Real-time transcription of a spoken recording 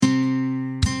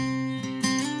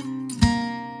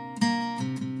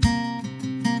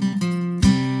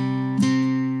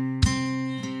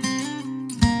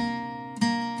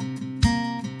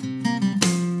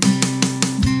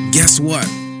what?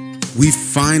 We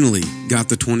finally got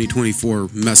the 2024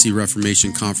 Messy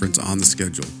Reformation Conference on the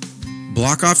schedule.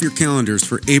 Block off your calendars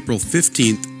for April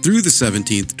 15th through the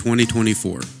 17th,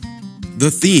 2024.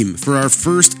 The theme for our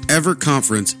first ever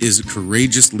conference is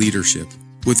Courageous Leadership,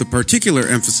 with a particular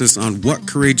emphasis on what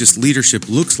courageous leadership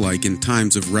looks like in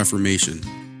times of Reformation.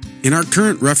 In our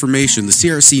current Reformation, the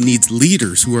CRC needs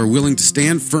leaders who are willing to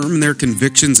stand firm in their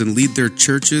convictions and lead their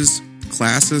churches,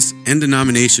 classes, and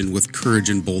denomination with courage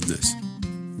and boldness.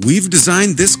 We've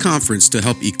designed this conference to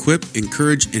help equip,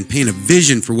 encourage, and paint a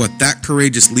vision for what that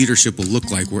courageous leadership will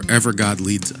look like wherever God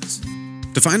leads us.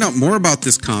 To find out more about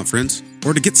this conference,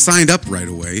 or to get signed up right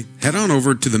away, head on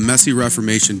over to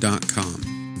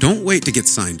themessyreformation.com. Don't wait to get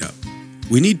signed up.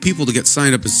 We need people to get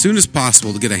signed up as soon as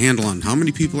possible to get a handle on how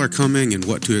many people are coming and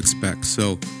what to expect.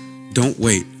 So don't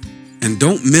wait. And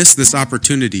don't miss this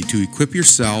opportunity to equip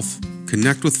yourself,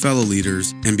 connect with fellow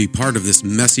leaders, and be part of this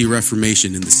messy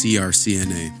Reformation in the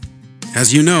CRCNA.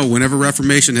 As you know, whenever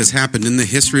Reformation has happened in the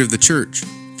history of the church,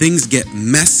 things get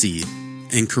messy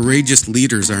and courageous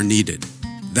leaders are needed.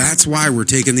 That's why we're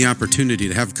taking the opportunity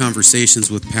to have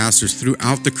conversations with pastors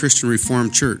throughout the Christian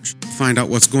Reformed Church to find out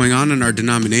what's going on in our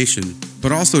denomination,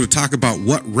 but also to talk about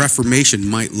what Reformation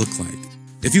might look like.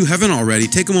 If you haven't already,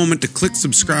 take a moment to click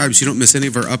subscribe so you don't miss any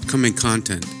of our upcoming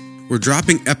content. We're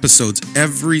dropping episodes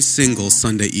every single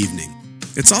Sunday evening.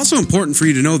 It's also important for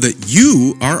you to know that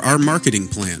you are our marketing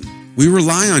plan. We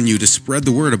rely on you to spread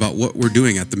the word about what we're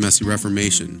doing at the Messy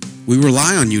Reformation. We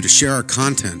rely on you to share our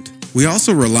content. We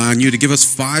also rely on you to give us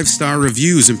 5-star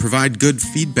reviews and provide good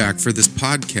feedback for this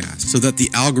podcast so that the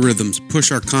algorithms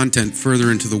push our content further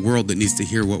into the world that needs to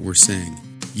hear what we're saying.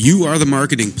 You are the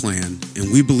marketing plan, and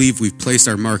we believe we've placed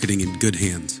our marketing in good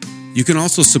hands. You can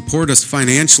also support us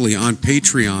financially on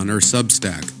Patreon or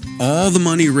Substack. All the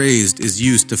money raised is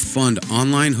used to fund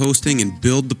online hosting and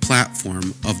build the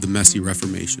platform of the Messy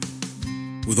Reformation.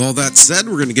 With all that said,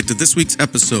 we're going to get to this week's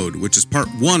episode, which is part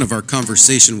 1 of our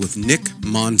conversation with Nick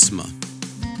Monsma.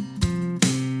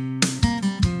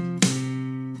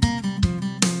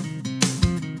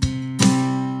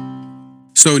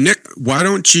 So, Nick, why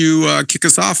don't you kick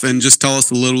us off and just tell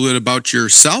us a little bit about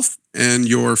yourself and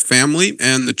your family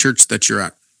and the church that you're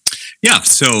at? Yeah,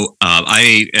 so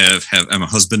I'm a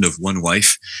husband of one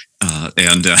wife,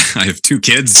 and I have 2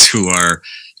 kids who are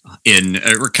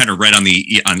we're kind of right on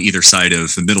either side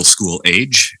of the middle school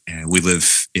age, and we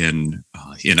live in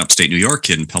upstate New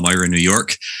York, in Palmyra, New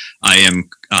York. I am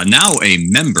now a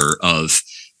member of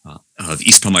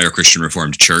East Palmyra Christian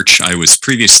Reformed Church. I was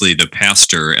previously the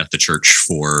pastor at the church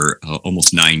for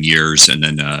almost 9 years, and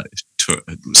then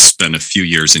spent a few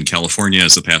years in California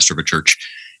as the pastor of a church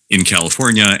in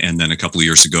California. And then a couple of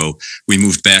years ago, we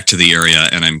moved back to the area,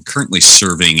 and I'm currently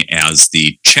serving as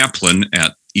the chaplain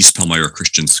at East Palmyra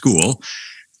Christian School,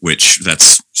 which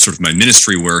that's sort of my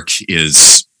ministry work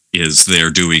is there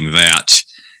doing that,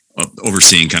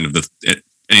 overseeing kind of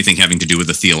anything having to do with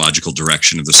the theological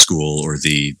direction of the school or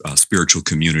the spiritual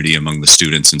community among the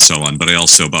students and so on. But I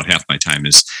also, about half my time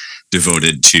is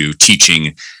devoted to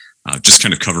teaching, just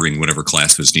kind of covering whatever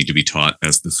classes need to be taught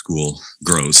as the school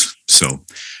grows. So,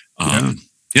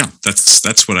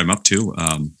 that's what I'm up to.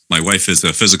 My wife is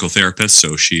a physical therapist,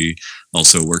 so she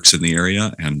also works in the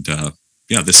area. And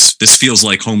this feels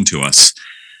like home to us.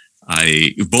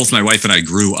 Both my wife and I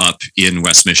grew up in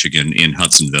West Michigan in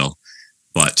Hudsonville,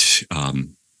 but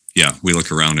we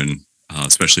look around and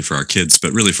especially for our kids,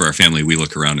 but really for our family, we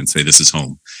look around and say this is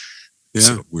home.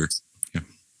 Yeah.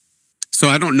 So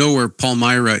I don't know where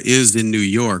Palmyra is in New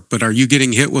York, but are you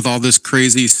getting hit with all this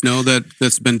crazy snow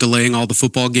that's been delaying all the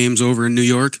football games over in New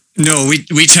York? No,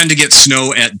 we tend to get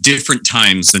snow at different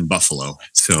times than Buffalo.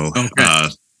 So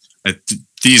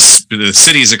the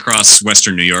cities across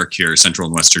Western New York here, Central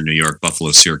and Western New York,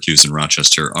 Buffalo, Syracuse, and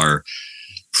Rochester are,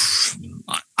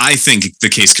 I think the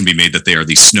case can be made that they are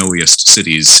the snowiest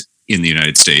cities in the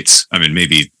United States. I mean,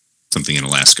 maybe something in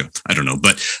Alaska. I don't know,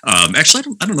 but actually,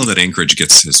 I don't know that Anchorage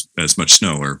gets as much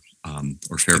snow or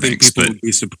Fairbanks. I think people would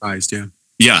be surprised. Yeah.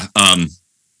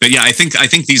 But yeah, I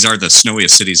think these are the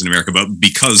snowiest cities in America. But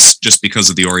because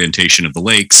of the orientation of the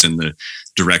lakes and the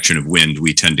direction of wind,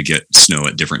 we tend to get snow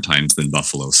at different times than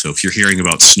Buffalo. So if you're hearing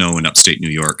about snow in upstate New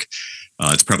York,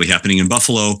 it's probably happening in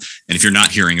Buffalo, and if you're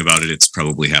not hearing about it, it's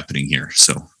probably happening here.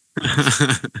 So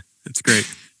that's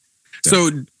great. Yeah. So,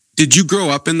 did you grow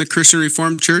up in the Christian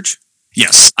Reformed Church?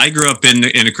 Yes, I grew up in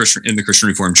the Christian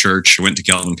Reformed Church. I went to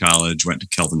Calvin College, went to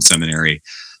Calvin Seminary.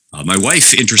 My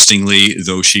wife, interestingly,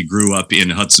 though she grew up in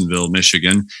Hudsonville,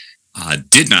 Michigan,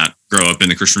 did not grow up in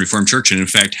the Christian Reformed Church, and in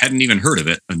fact, hadn't even heard of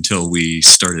it until we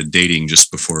started dating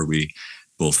just before we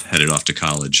both headed off to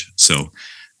college. So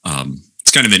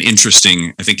kind of an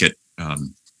interesting. I think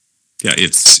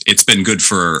it's been good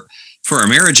for our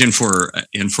marriage and for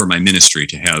my ministry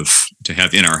to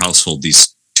have in our household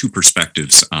these two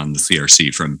perspectives on the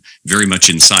CRC, from very much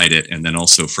inside it and then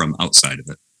also from outside of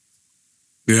it.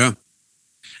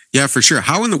 Yeah, for sure.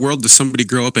 How in the world does somebody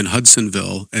grow up in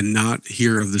Hudsonville and not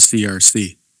hear of the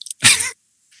CRC?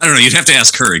 I don't know. You'd have to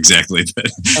ask her exactly. But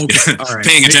okay, all right.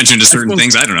 Paying attention to certain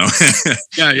things, I don't know.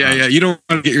 Yeah. You don't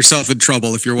want to get yourself in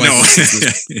trouble if your wife.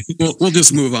 No. We'll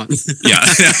just move on. Yeah.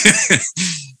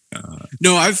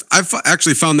 No, I've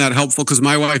actually found that helpful because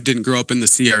my wife didn't grow up in the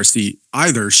CRC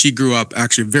either. She grew up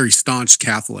actually very staunch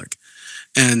Catholic,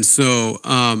 and so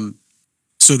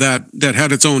that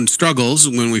had its own struggles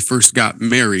when we first got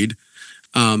married.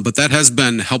 But that has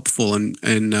been helpful in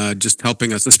just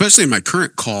helping us, especially in my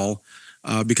current call.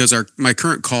 Because my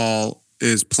current call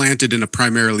is planted in a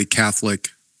primarily Catholic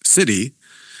city.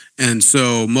 And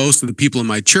so most of the people in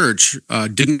my church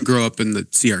didn't grow up in the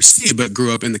CRC, but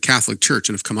grew up in the Catholic Church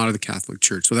and have come out of the Catholic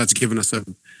Church. So that's given us a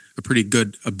pretty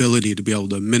good ability to be able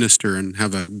to minister and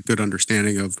have a good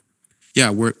understanding of,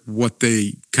 what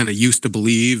they kind of used to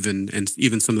believe and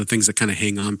even some of the things that kind of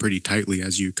hang on pretty tightly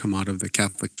as you come out of the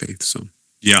Catholic faith. So,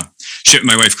 yeah.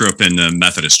 My wife grew up in the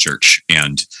Methodist Church,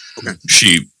 and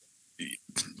she,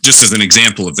 just as an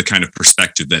example of the kind of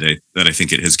perspective that I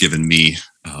think it has given me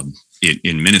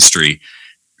in ministry,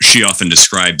 she often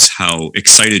describes how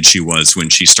excited she was when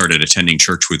she started attending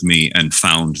church with me and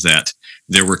found that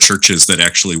there were churches that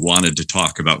actually wanted to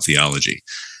talk about theology,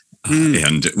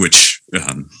 and which,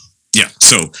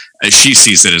 so she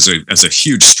sees it as a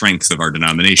huge strength of our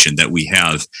denomination that we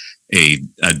have a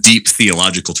deep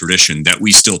theological tradition that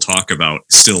we still talk about,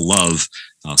 still love,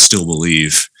 still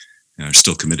believe, are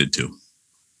still committed to.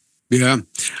 Yeah.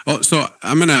 Oh, so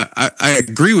I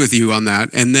agree with you on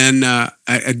that. And then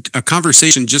a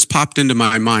conversation just popped into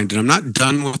my mind, and I'm not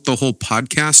done with the whole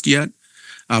podcast yet.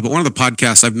 But one of the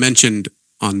podcasts I've mentioned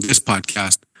on this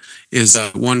podcast is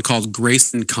one called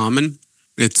Grace in Common.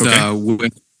 It's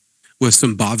with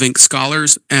some Bavinck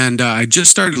scholars. And I just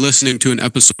started listening to an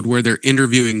episode where they're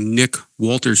interviewing Nick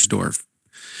Woltersdorf.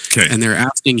 Okay. And they're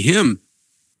asking him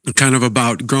kind of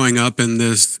about growing up in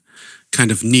this kind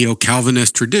of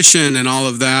neo-Calvinist tradition and all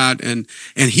of that. And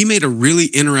he made a really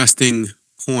interesting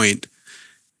point.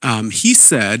 He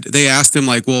said, they asked him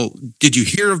like, well, did you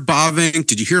hear of Bavinck?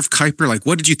 Did you hear of Kuyper? Like,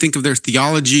 what did you think of their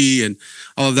theology and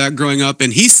all of that growing up?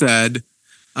 And he said,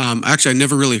 actually, I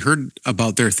never really heard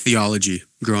about their theology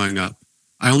growing up.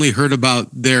 I only heard about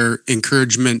their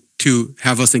encouragement to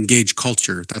have us engage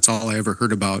culture. That's all I ever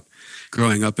heard about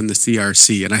growing up in the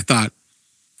CRC. And I thought,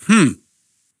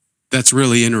 that's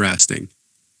really interesting.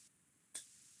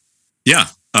 Yeah.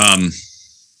 I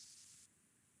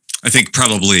think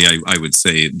probably I would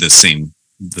say the same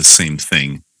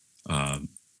thing, I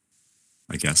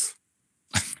guess.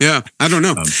 Yeah, I don't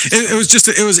know. It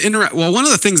was interesting. Well, one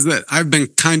of the things that I've been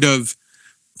kind of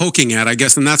poking at, I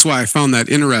guess, and that's why I found that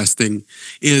interesting,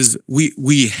 is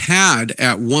we had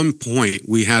at one point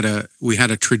we had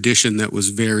a tradition that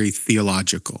was very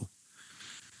theological.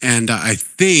 And I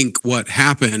think what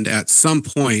happened at some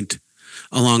point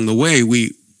along the way,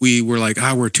 we were like,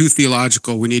 we're too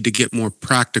theological. We need to get more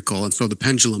practical. And so the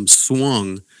pendulum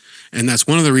swung. And that's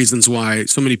one of the reasons why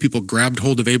so many people grabbed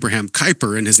hold of Abraham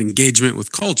Kuyper and his engagement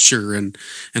with culture and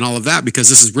all of that, because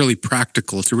this is really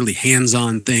practical. It's a really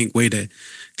hands-on way to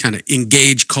kind of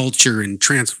engage culture and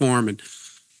transform.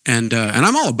 And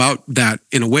I'm all about that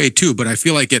in a way too. But I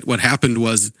feel like what happened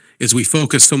is we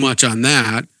focused so much on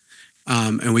that.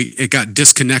 And it got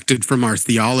disconnected from our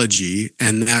theology,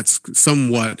 and that's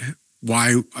somewhat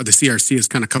why the CRC has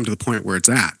kind of come to the point where it's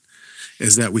at,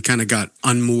 is that we kind of got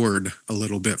unmoored a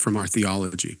little bit from our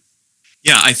theology.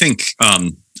 Yeah, I think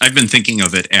I've been thinking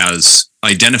of it as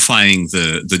identifying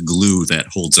the glue that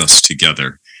holds us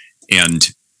together,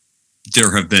 and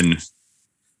there have been,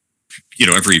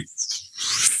 every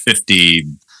 50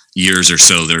 years or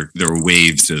so, there were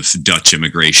waves of Dutch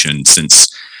immigration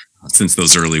since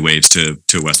those early waves to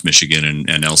West Michigan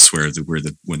and elsewhere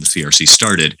when the CRC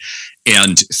started.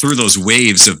 And through those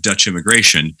waves of Dutch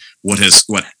immigration, what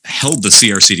held the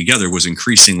CRC together was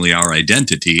increasingly our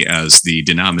identity as the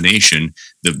denomination,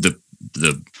 the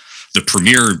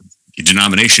premier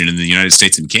denomination in the United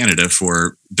States and Canada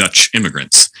for Dutch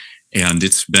immigrants. And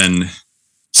it's been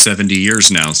 70 years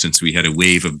now since we had a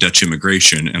wave of Dutch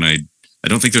immigration, and I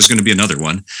don't think there's going to be another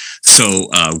one. So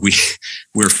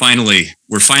we're finally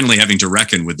having to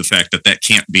reckon with the fact that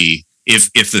can't be,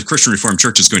 if the Christian Reformed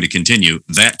Church is going to continue,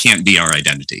 that can't be our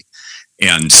identity.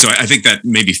 And so I think that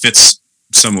maybe fits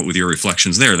somewhat with your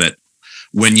reflections there, that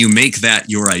when you make that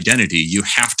your identity, you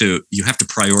have to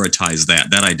prioritize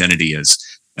that identity as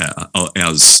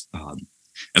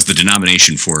the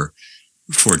denomination for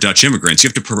Dutch immigrants. You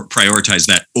have to prioritize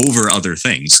that over other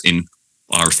things in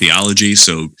our theology.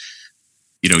 So,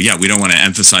 we don't want to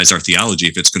emphasize our theology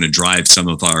if it's going to drive some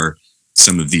of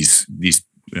these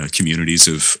communities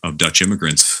of Dutch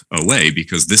immigrants away,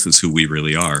 because this is who we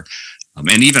really are.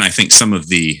 And even I think some of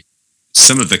the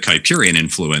Kuyperian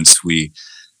influence,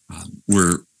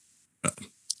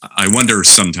 I wonder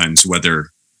sometimes whether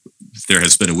there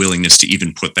has been a willingness to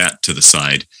even put that to the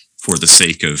side for the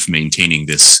sake of maintaining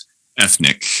this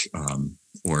ethnic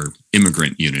or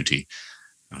immigrant unity.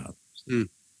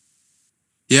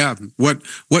 Yeah.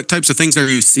 What types of things are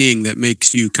you seeing that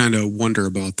makes you kind of wonder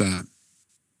about that?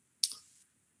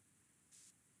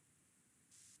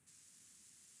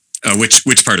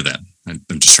 Which part of that?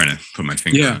 I'm just trying to put my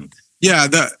finger on. Yeah.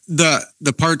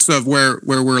 The parts of where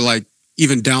we're like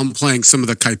even downplaying some of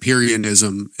the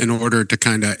Kuyperianism in order to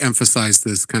kind of emphasize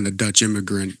this kind of Dutch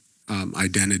immigrant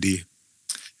identity.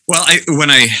 Well,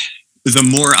 the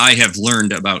more I have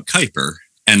learned about Kuyper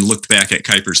and looked back at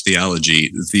Kuyper's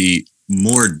theology, the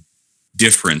more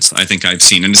difference I think I've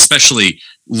seen, and especially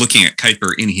looking at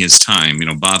Kuyper in his time,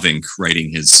 Bavinck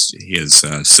writing his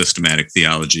systematic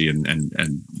theology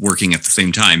and working at the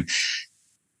same time,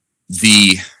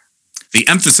 the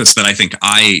emphasis that I think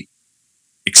I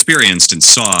experienced and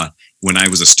saw when I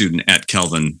was a student at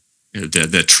Calvin,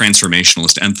 the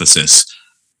transformationalist emphasis,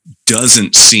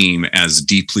 doesn't seem as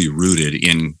deeply rooted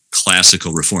in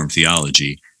classical Reformed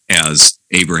theology as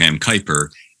Abraham Kuyper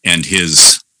and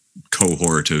his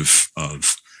cohort his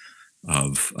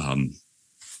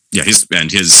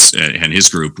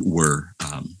group were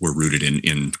rooted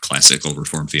in classical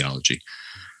Reformed theology.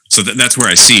 So that's where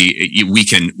I see we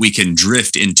can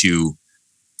drift into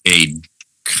a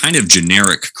kind of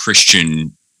generic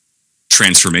Christian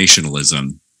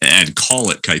transformationalism and call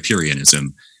it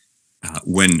Kuyperianism,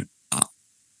 when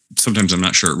sometimes I'm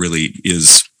not sure it really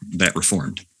is that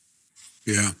Reformed.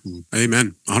 Yeah.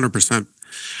 Amen. 100%.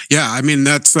 Yeah. I mean,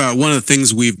 that's one of the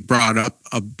things we've brought up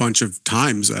a bunch of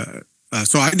times.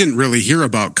 So I didn't really hear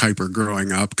about Kuyper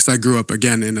growing up because I grew up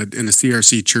again in a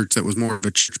CRC church that was more of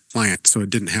a church plant. So it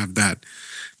didn't have that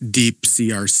deep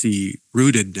CRC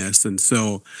rootedness. And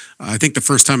so I think the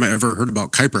first time I ever heard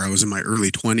about Kuyper, I was in my early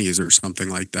 20s or something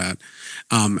like that.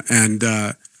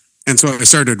 And so I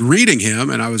started reading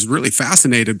him, and I was really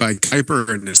fascinated by Kuyper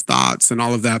and his thoughts and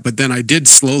all of that. But then I did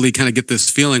slowly kind of get this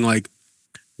feeling like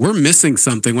we're missing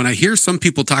something. When I hear some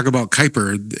people talk about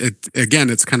Kuyper,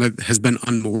 it's kind of has been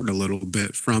unmoored a little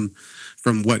bit from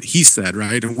what he said,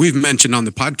 right? And we've mentioned on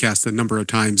the podcast a number of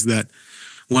times that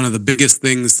one of the biggest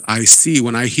things I see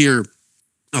when I hear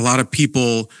a lot of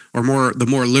people or the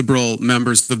more liberal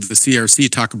members of the CRC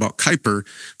talk about Kuyper,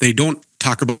 they don't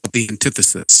talk about the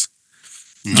antithesis.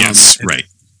 Yes, right.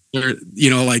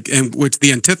 And which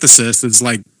the antithesis is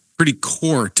like pretty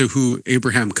core to who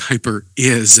Abraham Kuyper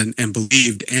is and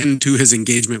believed, and to his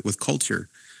engagement with culture.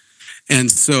 And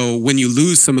so when you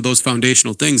lose some of those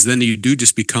foundational things, then you do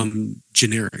just become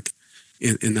generic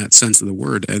in that sense of the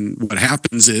word. And what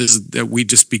happens is that we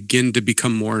just begin to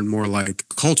become more and more like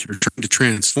culture, trying to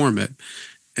transform it.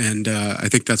 And I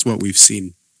think that's what we've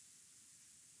seen.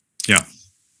 Yeah.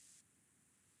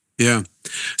 Yeah.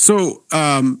 So,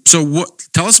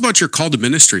 tell us about your call to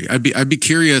ministry. I'd be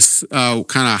curious, kind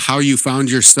of how you found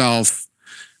yourself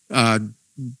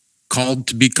called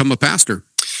to become a pastor.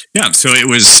 Yeah. So it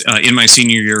was in my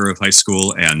senior year of high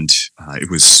school, and it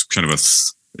was kind of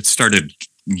it started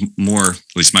more,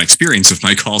 at least my experience with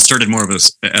my call started more of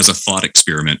as a thought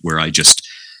experiment where I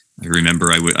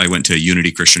remember I went to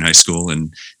Unity Christian High School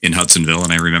in Hudsonville,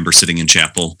 and I remember sitting in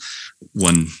chapel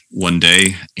one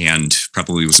day and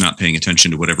probably was not paying attention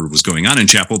to whatever was going on in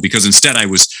chapel, because instead I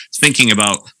was thinking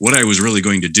about what I was really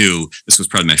going to do. This was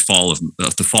probably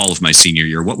the fall of my senior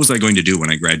year. What was I going to do when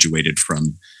I graduated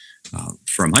from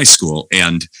high school?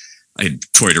 And I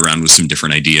toyed around with some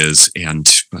different ideas, and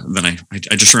then I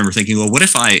just remember thinking, well, what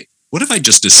if I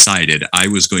just decided I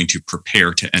was going to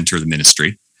prepare to enter the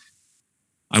ministry?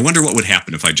 I wonder what would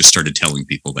happen if I just started telling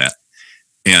people that.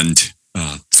 And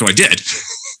so I did.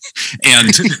 And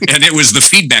it was the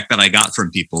feedback that I got from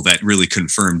people that really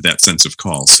confirmed that sense of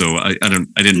call. So I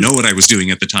didn't know what I was doing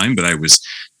at the time, but I was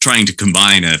trying to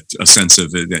combine a sense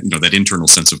of that internal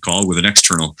sense of call with an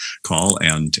external call.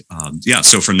 And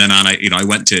so from then on, I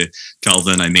went to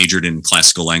Calvin. I majored in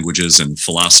classical languages and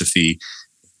philosophy,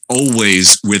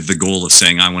 always with the goal of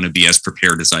saying I want to be as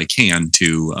prepared as I can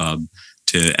to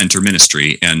enter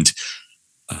ministry. And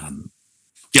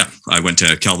Yeah, I went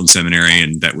to Calvin Seminary,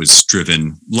 and that was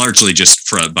driven largely just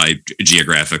by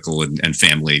geographical and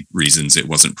family reasons. It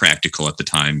wasn't practical at the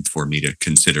time for me to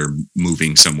consider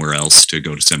moving somewhere else to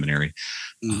go to seminary.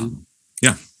 Mm-hmm.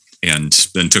 Yeah, and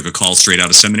then took a call straight out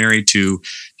of seminary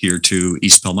here to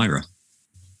East Palmyra.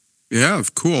 Yeah,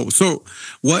 cool. So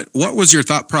what was your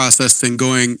thought process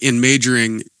in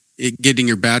majoring, getting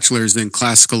your bachelor's in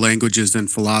classical languages and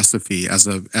philosophy as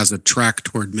a track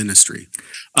toward ministry?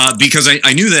 Because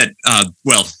I knew that,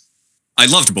 I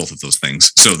loved both of those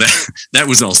things. So that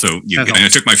was also, I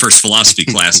took my first philosophy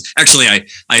class. Actually, I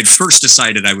had first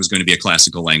decided I was going to be a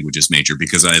classical languages major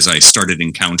because as I started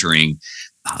encountering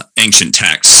ancient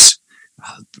texts,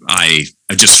 I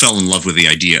just fell in love with the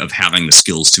idea of having the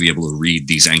skills to be able to read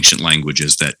these ancient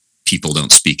languages that people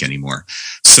don't speak anymore.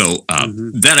 So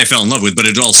that I fell in love with, but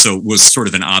it also was sort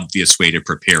of an obvious way to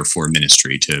prepare for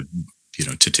ministry, to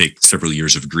take several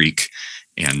years of Greek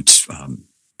and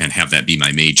have that be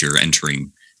my major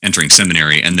entering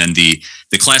seminary. And then the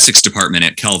classics department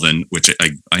at Calvin, which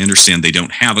I understand they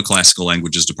don't have a classical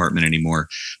languages department anymore,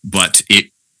 but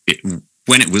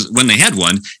when they had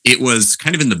one, it was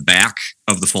kind of in the back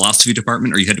of the philosophy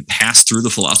department, or you had to pass through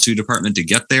the philosophy department to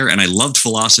get there. And I loved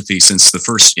philosophy since the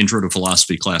first intro to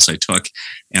philosophy class I took.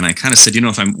 And I kind of said,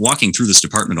 if I'm walking through this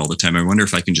department all the time, I wonder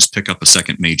if I can just pick up a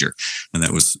second major. And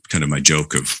that was kind of my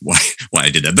joke of why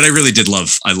I did that. But I really did love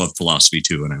philosophy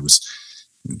too. And I was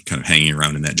kind of hanging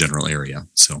around in that general area.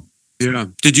 So, yeah.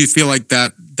 Did you feel like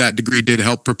that degree did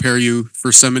help prepare you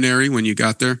for seminary when you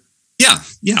got there? Yeah.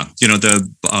 Yeah.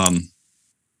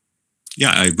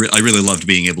 I really loved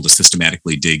being able to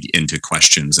systematically dig into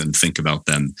questions and think about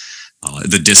them.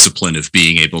 The discipline of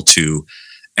being able to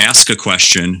ask a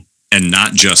question and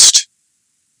not just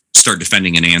start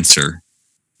defending an answer,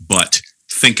 but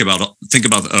think about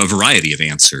a variety of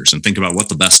answers and think about what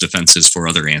the best defenses for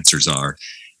other answers are,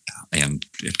 and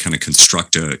it kind of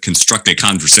construct a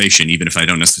conversation, even if I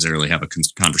don't necessarily have a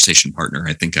conversation partner.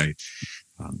 I think I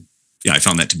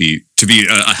found that to be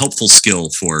a helpful skill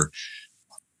for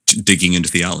digging into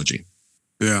theology.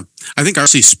 Yeah. I think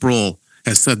R.C. Sproul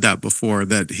has said that before,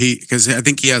 because I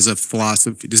think he has a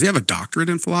philosophy. Does he have a doctorate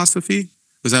in philosophy?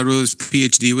 Was that what his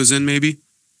PhD was in, maybe?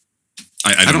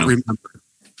 I don't remember.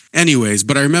 Anyways,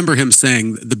 but I remember him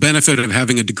saying the benefit of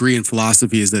having a degree in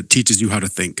philosophy is that it teaches you how to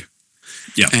think.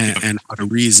 Yeah. And how to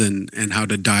reason and how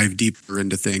to dive deeper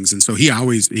into things. And so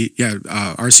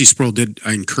R.C. Sproul did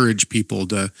encourage people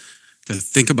to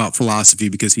think about philosophy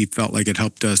because he felt like it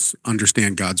helped us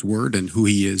understand God's word and who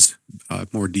he is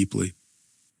more deeply.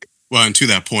 Well, and to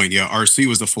that point, R.C.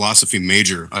 was a philosophy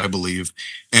major, I believe.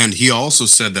 And he also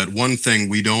said that one thing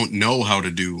we don't know how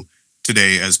to do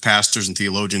today as pastors and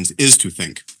theologians is to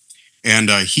think. And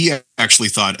he actually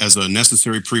thought as a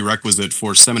necessary prerequisite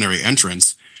for seminary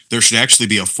entrance, there should actually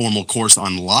be a formal course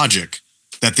on logic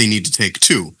that they need to take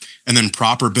too, and then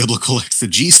proper biblical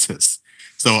exegesis.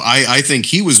 So I think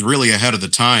he was really ahead of the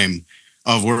time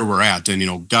of where we're at.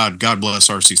 And, God bless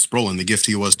R.C. Sproul and the gift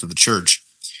he was to the church.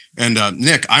 And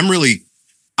Nick,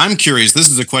 I'm curious. This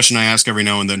is a question I ask every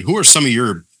now and then. Who are some of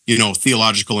your,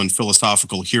 theological and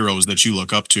philosophical heroes that you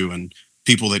look up to and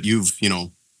people that you've,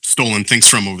 stolen things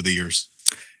from over the years?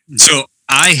 So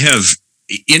I have,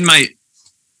 in my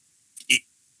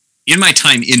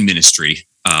time in ministry,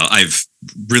 I've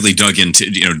really dug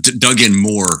in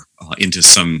more into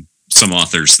some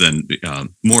authors than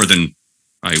more than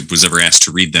I was ever asked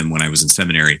to read them when I was in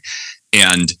seminary.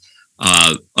 And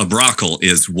Brakel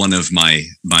is one of my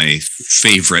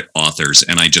favorite authors,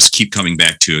 and I just keep coming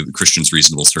back to The Christian's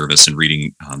Reasonable Service and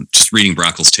reading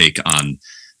Brakel's take on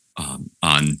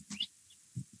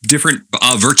different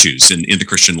virtues in the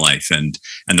Christian life and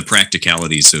the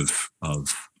practicalities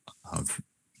of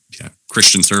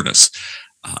Christian service.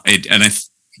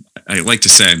 I like to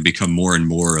say I've become more and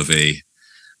more of a,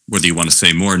 whether you want to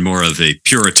say more and more of a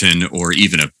Puritan or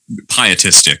even a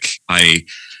pietistic.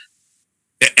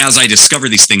 As I discover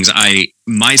these things,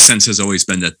 my sense has always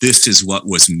been that this is what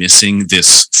was missing.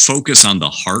 This focus on the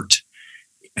heart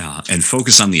and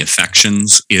focus on the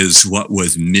affections is what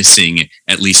was missing,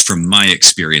 at least from my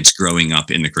experience growing up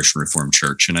in the Christian Reformed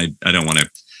Church. And I don't want to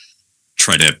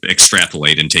try to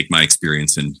extrapolate and take my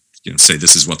experience and say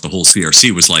this is what the whole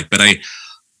CRC was like. But I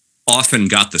often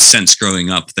got the sense growing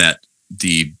up that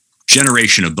the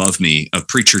generation above me, of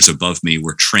preachers above me,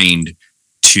 were trained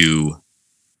to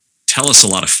tell us a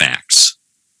lot of facts,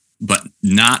 but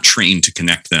not trained to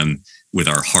connect them with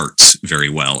our hearts very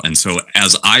well. And so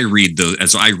as I read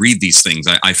these things,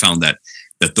 I found that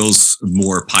those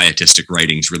more pietistic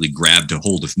writings really grabbed a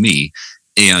hold of me.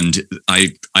 And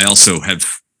I also have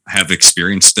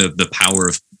experienced the power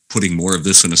of putting more of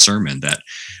this in a sermon, that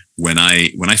when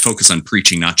I focus on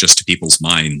preaching, not just to people's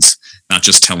minds, not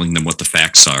just telling them what the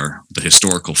facts are, the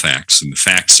historical facts and the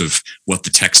facts of what the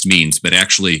text means, but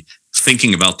actually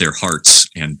thinking about their hearts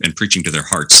and preaching to their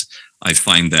hearts, I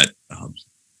find that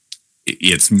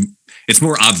it's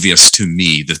more obvious to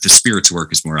me, that the Spirit's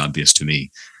work is more obvious to me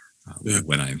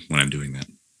when I'm doing that.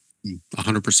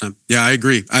 100%. Yeah, I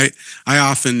agree. I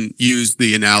often use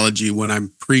the analogy when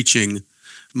I'm preaching.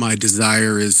 My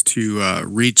desire is to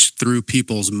reach through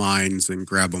people's minds and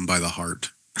grab them by the heart.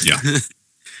 Yeah,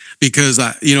 because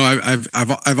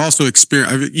I've also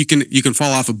experienced. You can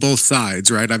fall off of both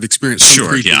sides, right? I've experienced some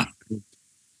preaching.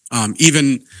 Yeah.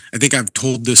 Even I think I've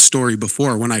told this story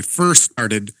before. When I first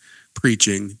started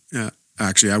preaching,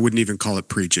 actually, I wouldn't even call it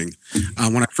preaching.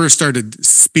 When I first started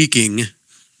speaking,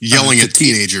 yelling at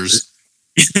teenagers.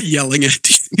 Yelling at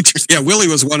teachers. Yeah, Willie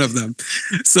was one of them.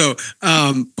 So,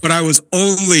 but I was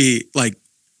only like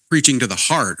preaching to the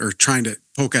heart, or trying to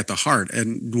poke at the heart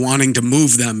and wanting to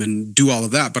move them and do all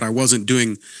of that. But I wasn't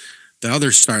doing the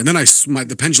other side. And then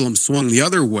the pendulum swung the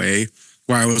other way,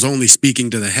 where I was only speaking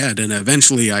to the head. And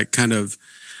eventually I kind of,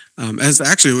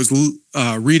 it was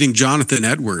reading Jonathan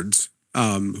Edwards,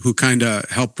 who kind of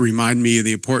helped remind me of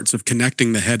the importance of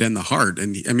connecting the head and the heart.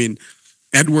 And I mean,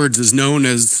 Edwards is known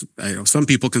as, some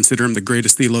people consider him the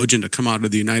greatest theologian to come out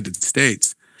of the United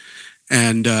States.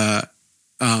 And,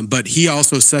 but he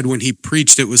also said when he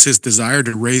preached, it was his desire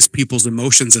to raise people's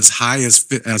emotions as high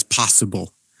as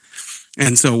possible.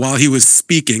 And so while he was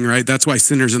speaking, right, that's why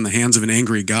Sinners in the Hands of an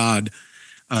Angry God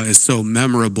is so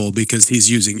memorable, because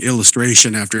he's using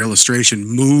illustration after illustration,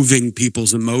 moving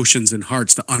people's emotions and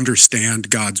hearts to understand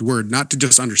God's word, not to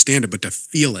just understand it, but to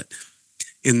feel it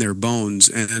in their bones.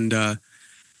 And,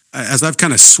 as I've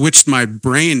kind of switched my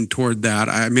brain toward that,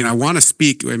 I mean, I want to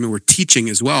speak, we're teaching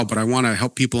as well, but I want to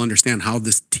help people understand how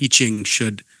this teaching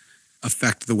should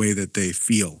affect the way that they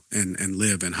feel and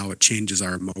live, and how it changes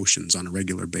our emotions on a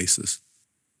regular basis.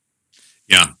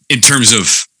 Yeah. In terms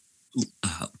of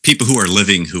people who are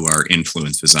living, who are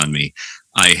influences on me,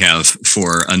 I have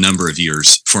for a number of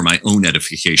years, for my own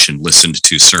edification, listened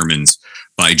to sermons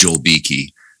by Joel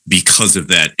Beakey, because of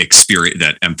that experience,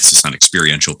 that emphasis on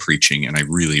experiential preaching. And I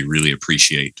really, really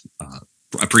appreciate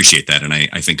that. And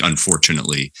I think,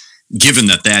 unfortunately, given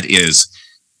that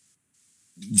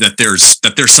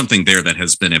there's something there that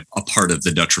has been a part of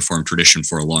the Dutch Reformed tradition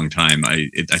for a long time, I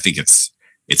think it's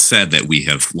sad that we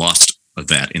have lost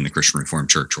that in the Christian Reformed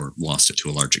Church, or lost it to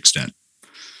a large extent.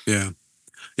 Yeah,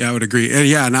 I would agree.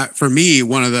 And for me,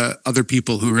 one of the other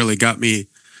people who really got me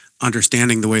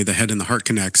understanding the way the head and the heart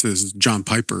connects is John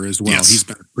Piper as well. Yes. He's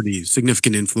been a pretty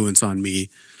significant influence on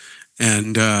me,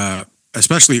 and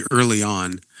especially early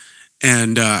on.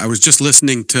 And I was just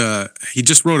listening he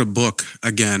just wrote a book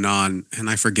again on, and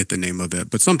I forget the name of it,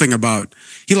 but something about,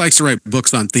 he likes to write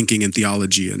books on thinking and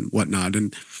theology and whatnot.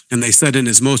 And they said in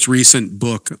his most recent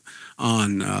book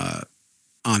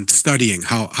on studying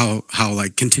how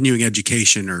like continuing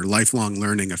education or lifelong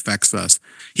learning affects us,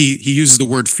 he uses the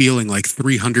word feeling like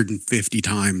 350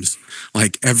 times,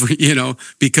 like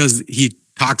because he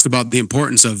talks about the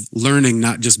importance of learning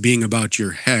not just being about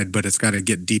your head, but it's got to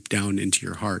get deep down into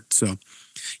your heart. So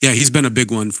yeah, he's been a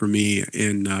big one for me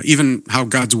in even how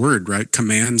God's word, right,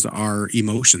 commands our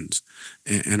emotions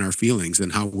and our feelings,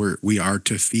 and how we are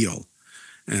to feel.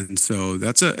 And so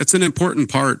it's an important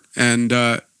part. And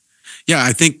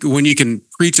I think when you can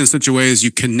preach in such a way as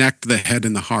you connect the head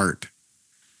and the heart,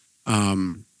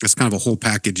 it's kind of a whole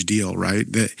package deal,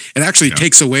 right? That it actually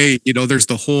takes away, there's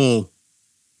the whole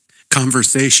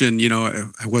conversation,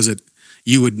 was it,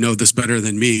 you would know this better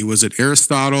than me, was it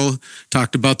Aristotle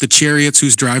talked about the chariots,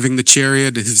 who's driving the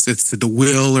chariot? It's the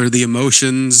will or the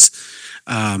emotions.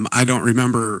 I don't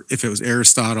remember if it was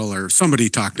Aristotle or somebody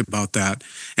talked about that.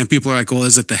 And people are like, well,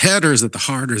 is it the head, or is it the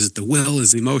heart, or is it the will,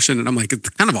 is the emotion? And I'm like, it's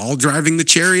kind of all driving the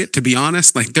chariot, to be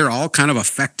honest. Like, they're all kind of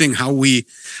affecting how we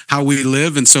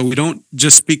live. And so we don't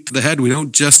just speak to the head. We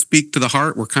don't just speak to the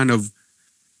heart. We're kind of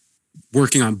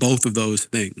working on both of those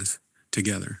things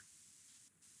together.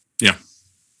 Yeah.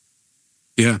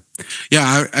 Yeah.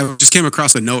 Yeah. I just came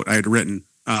across a note I had written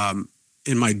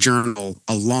in my journal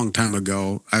a long time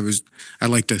ago. I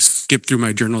like to skip through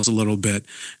my journals a little bit.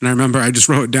 And I remember I just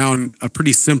wrote down a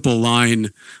pretty simple line,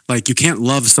 like, you can't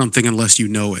love something unless you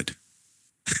know it.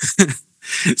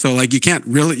 So like, you can't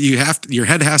really, your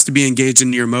head has to be engaged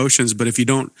in your emotions, but if you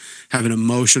don't have an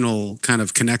emotional kind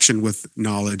of connection with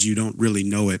knowledge, you don't really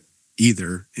know it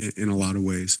either in a lot of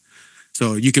ways.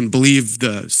 So you can believe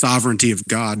the sovereignty of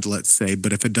God, let's say,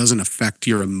 but if it doesn't affect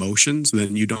your emotions,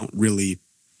 then you don't really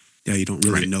know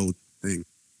the thing.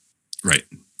 Right.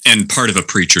 and part of a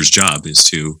preacher's job is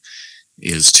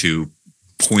to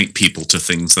point people to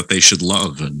things that they should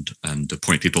love and to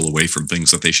point people away from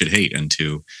things that they should hate, and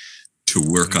to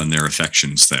work on their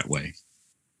affections that way.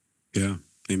 Yeah.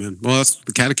 Amen. Well, that's,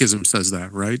 the Catechism says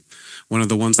that, right? One of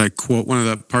the ones I quote, one of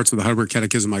the parts of the Heidelberg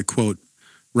Catechism I quote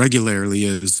regularly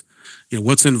is,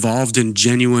 what's involved in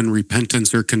genuine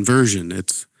repentance or conversion?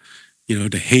 It's,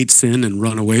 to hate sin and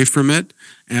run away from it,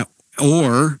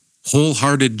 or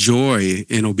wholehearted joy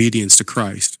in obedience to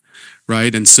Christ,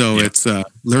 right? And so it's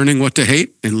learning what to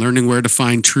hate and learning where to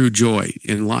find true joy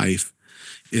in life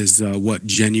is what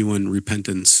genuine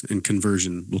repentance and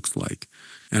conversion looks like.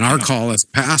 And our call as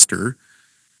pastor,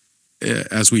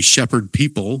 as we shepherd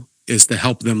people, is to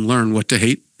help them learn what to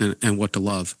hate and what to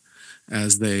love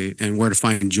and where to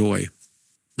find joy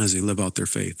as they live out their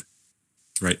faith.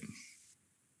 Right.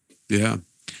 Yeah.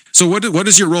 So what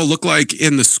does your role look like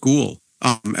in the school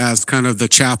as kind of the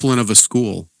chaplain of a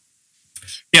school?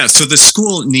 Yeah. So the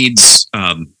school needs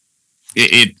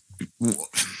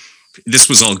this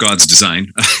was all God's design.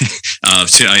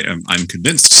 So I'm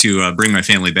convinced to bring my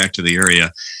family back to the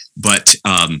area, but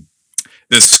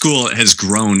the school has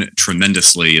grown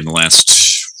tremendously in the last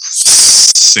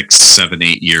 6, 7,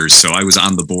 8 years. So I was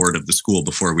on the board of the school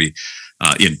before we,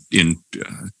 in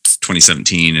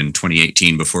 2017 and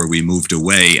 2018, before we moved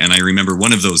away. And I remember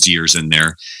one of those years in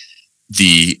there,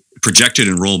 the projected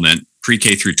enrollment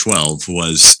pre-K through 12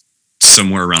 was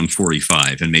somewhere around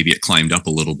 45, and maybe it climbed up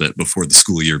a little bit before the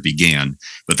school year began.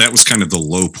 But that was kind of the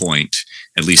low point,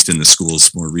 at least in the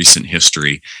school's more recent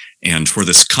history. And for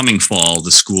this coming fall,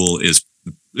 the school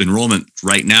enrollment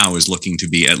right now is looking to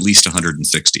be at least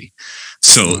 160.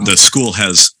 So the school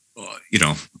has,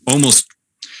 almost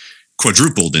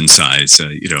quadrupled in size.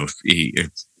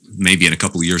 Maybe in a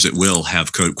couple of years it will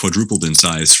have quadrupled in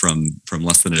size from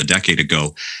less than a decade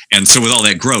ago. And so with all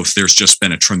that growth, there's just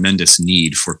been a tremendous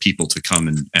need for people to come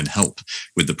and help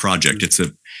with the project. It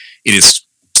is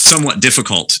somewhat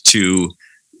difficult to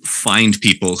find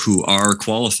people who are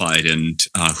qualified and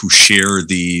who share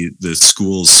the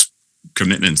school's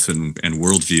commitments and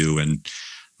worldview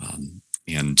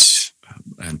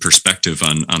and perspective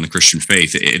on the Christian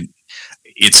faith.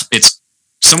 It's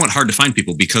somewhat hard to find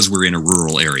people because we're in a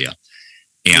rural area,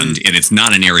 and it's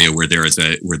not an area where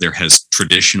there has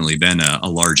traditionally been a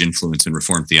large influence in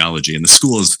Reformed theology. And the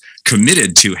school is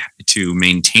committed to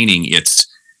maintaining its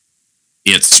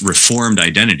Reformed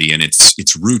identity and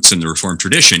its roots in the Reformed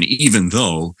tradition, even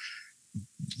though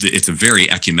it's a very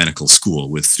ecumenical school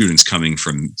with students coming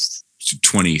from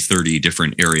 20, 30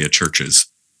 different area churches.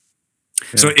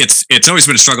 Yeah. So it's always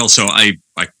been a struggle. So I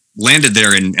landed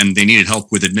there and they needed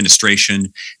help with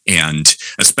administration, and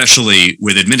especially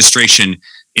with administration,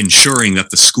 ensuring that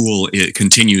the school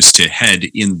continues to head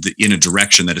in a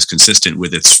direction that is consistent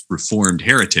with its Reformed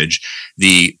heritage.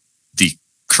 The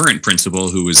current principal,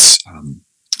 who's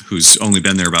only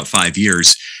been there about 5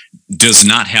 years, does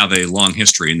not have a long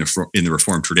history in the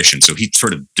Reformed tradition. So he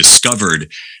sort of discovered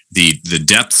the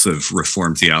depths of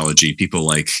Reformed theology. People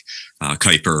like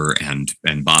Kuyper and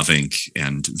Bavinck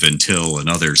and Ventil and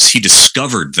others. He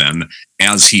discovered them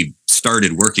as he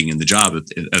started working in the job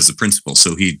as the principal.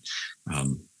 So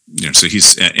so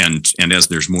he's and as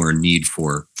there's more need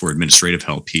for administrative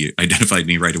help, he identified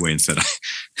me right away and said,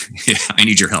 "I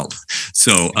need your help."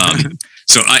 So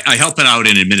so I help it out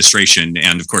in administration,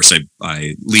 and of course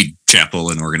I lead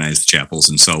chapel and organize chapels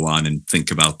and so on, and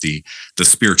think about the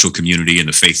spiritual community and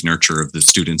the faith nurture of the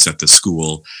students at the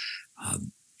school.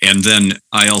 And then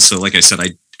I also, like I said,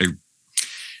 I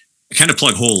kind of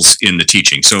plug holes in the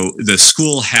teaching. So the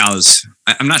school has,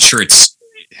 I'm not sure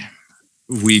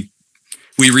we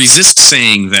resist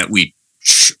saying that we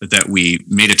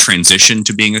made a transition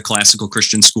to being a classical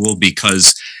Christian school,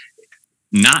 because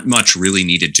not much really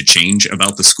needed to change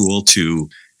about the school to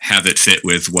have it fit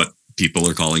with what people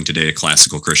are calling today a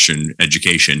classical Christian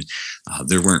education.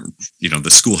 There weren't, the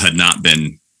school had not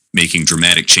been making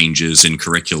dramatic changes in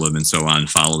curriculum and so on,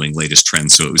 following latest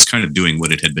trends. So it was kind of doing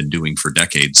what it had been doing for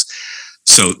decades.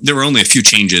 So there were only a few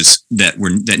changes that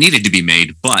needed to be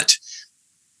made, but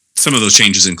some of those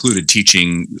changes included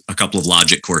teaching a couple of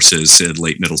logic courses in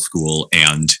late middle school,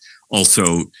 and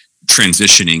also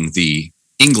transitioning the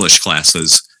English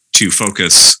classes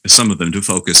some of them to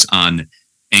focus on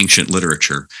ancient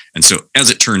literature. And so as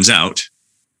it turns out,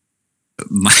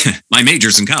 my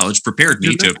majors in college prepared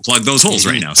me to plug those holes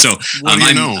right now. So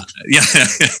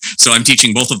so I'm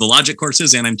teaching both of the logic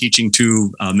courses, and I'm teaching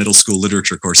 2 middle school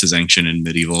literature courses, ancient and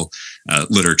medieval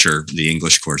literature, the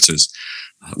English courses,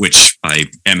 which I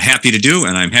am happy to do,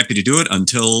 and I'm happy to do it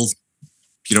until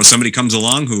somebody comes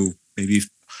along who maybe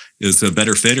is a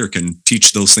better fit or can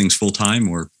teach those things full time,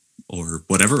 or or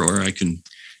whatever, or I can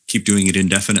keep doing it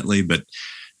indefinitely. But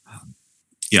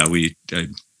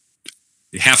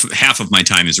half of my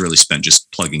time is really spent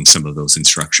just plugging some of those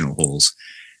instructional holes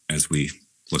as we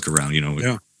look around.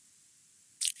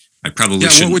 I probably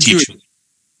shouldn't teach.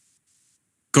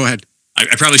 Go ahead. I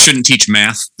probably shouldn't teach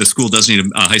math. The school does need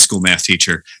a high school math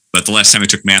teacher, but the last time I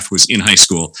took math was in high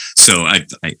school. So I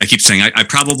keep saying I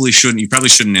probably shouldn't. You probably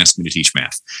shouldn't ask me to teach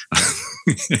math.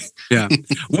 Yeah.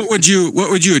 What would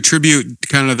you attribute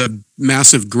kind of the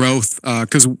massive growth?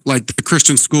 Because like the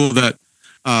Christian school that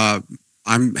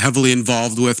I'm heavily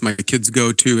involved with, my kids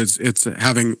go to, it's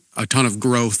having a ton of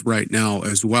growth right now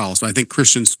as well. So I think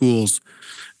Christian schools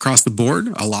across the board,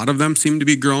 a lot of them seem to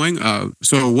be growing.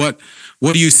 So what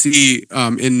do you see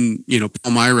in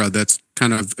Palmyra that's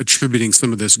kind of attributing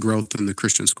some of this growth in the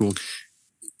Christian school?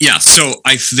 Yeah, so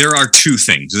there are two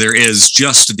things. There is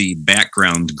just the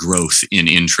background growth in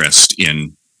interest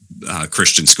in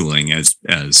Christian schooling, as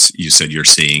you said you're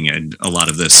seeing, and a lot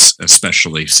of this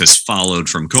especially has followed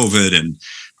from COVID and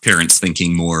parents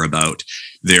thinking more about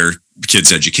their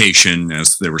kids' education,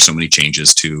 as there were so many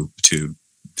changes to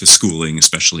schooling,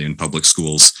 especially in public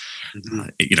schools.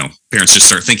 Mm-hmm. Parents just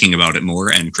start thinking about it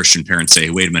more, and Christian parents say,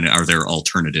 wait a minute, are there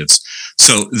alternatives?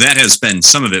 So that has been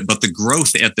some of it, but the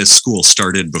growth at this school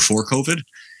started before COVID.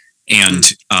 And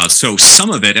so some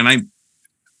of it, and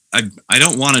I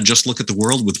don't want to just look at the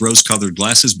world with rose-colored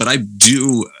glasses, but I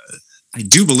do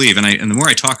believe, and the more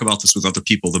I talk about this with other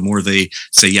people, the more they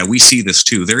say, yeah, we see this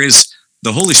too.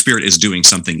 The Holy Spirit is doing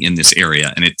something in this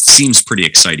area, and it seems pretty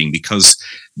exciting because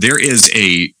there's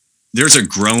a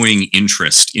growing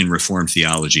interest in Reformed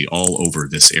theology all over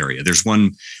this area. There's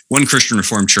one Christian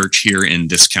Reformed church here in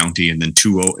this county, and then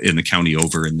two in the county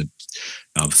over in the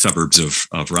suburbs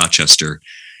of Rochester.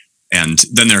 And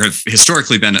then there have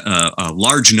historically been a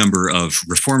large number of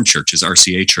Reformed churches,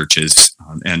 RCA churches,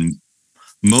 and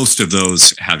most of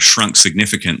those have shrunk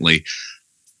significantly.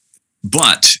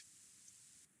 But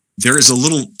there's a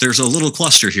little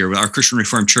cluster here with our Christian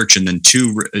Reformed Church, and then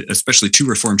especially two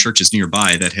Reformed churches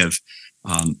nearby that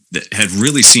have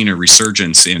really seen a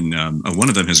resurgence in. One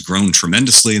of them has grown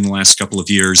tremendously in the last couple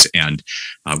of years, and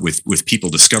with people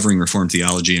discovering Reformed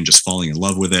theology and just falling in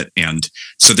love with it. And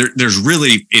so there's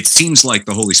really, it seems like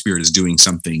the Holy Spirit is doing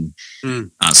something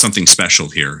special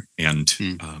here. And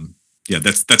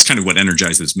that's kind of what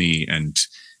energizes me and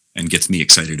gets me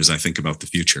excited as I think about the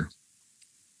future.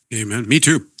 Amen. Me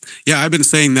too. Yeah, I've been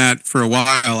saying that for a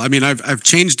while. I mean, I've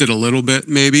changed it a little bit.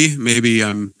 Maybe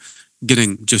I'm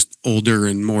getting just older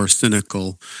and more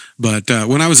cynical. But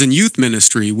when I was in youth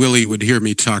ministry, Willie would hear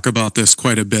me talk about this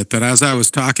quite a bit, that as I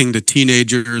was talking to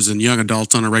teenagers and young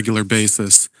adults on a regular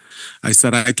basis, I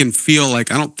said, I can feel like,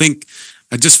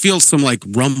 I just feel some like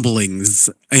rumblings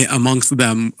amongst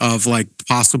them of like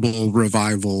possible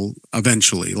revival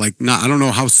eventually. Like, I don't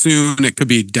know how soon, it could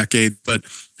be decades, but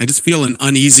I just feel an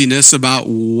uneasiness about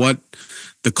what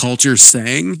the culture's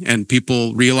saying, and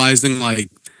people realizing like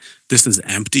this is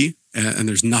empty and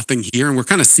there's nothing here. And we're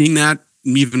kind of seeing that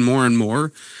even more and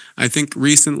more, I think,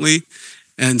 recently.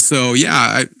 And so,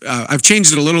 yeah, I've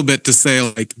changed it a little bit to say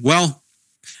like, well,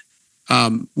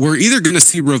 we're either going to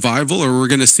see revival or we're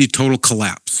going to see total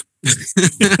collapse.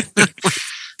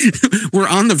 We're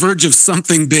on the verge of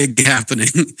something big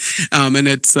happening. And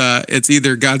it's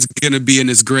either God's going to be in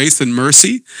his grace and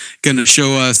mercy, going to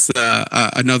show us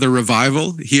another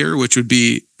revival here, which would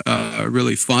be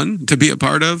really fun to be a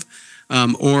part of,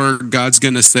 or God's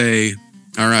going to say,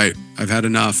 all right, I've had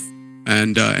enough,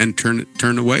 and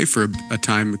turn away for a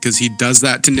time, because he does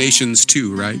that to nations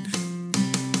too, right?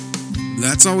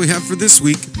 That's all we have for this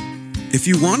week. If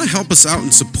you want to help us out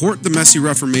and support the Messy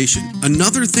Reformation,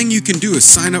 another thing you can do is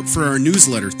sign up for our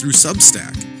newsletter through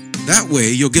Substack. That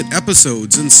way, you'll get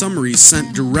episodes and summaries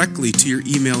sent directly to your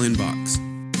email inbox.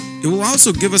 It will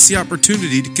also give us the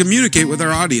opportunity to communicate with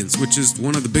our audience, which is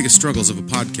one of the biggest struggles of a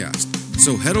podcast.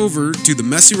 So head over to the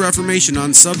Messy Reformation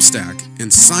on Substack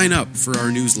and sign up for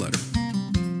our newsletter.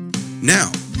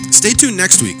 Now, stay tuned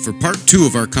next week for part 2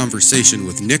 of our conversation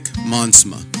with Nick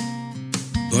Monsma.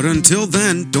 But until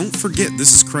then, don't forget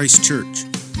this is Christ's church,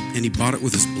 and he bought it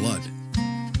with his blood.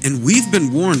 And we've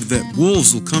been warned that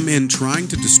wolves will come in trying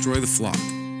to destroy the flock.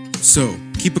 So,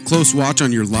 keep a close watch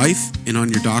on your life and on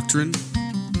your doctrine.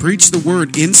 Preach the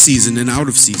word in season and out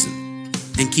of season.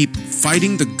 And keep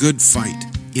fighting the good fight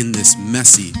in this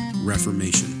messy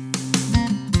Reformation.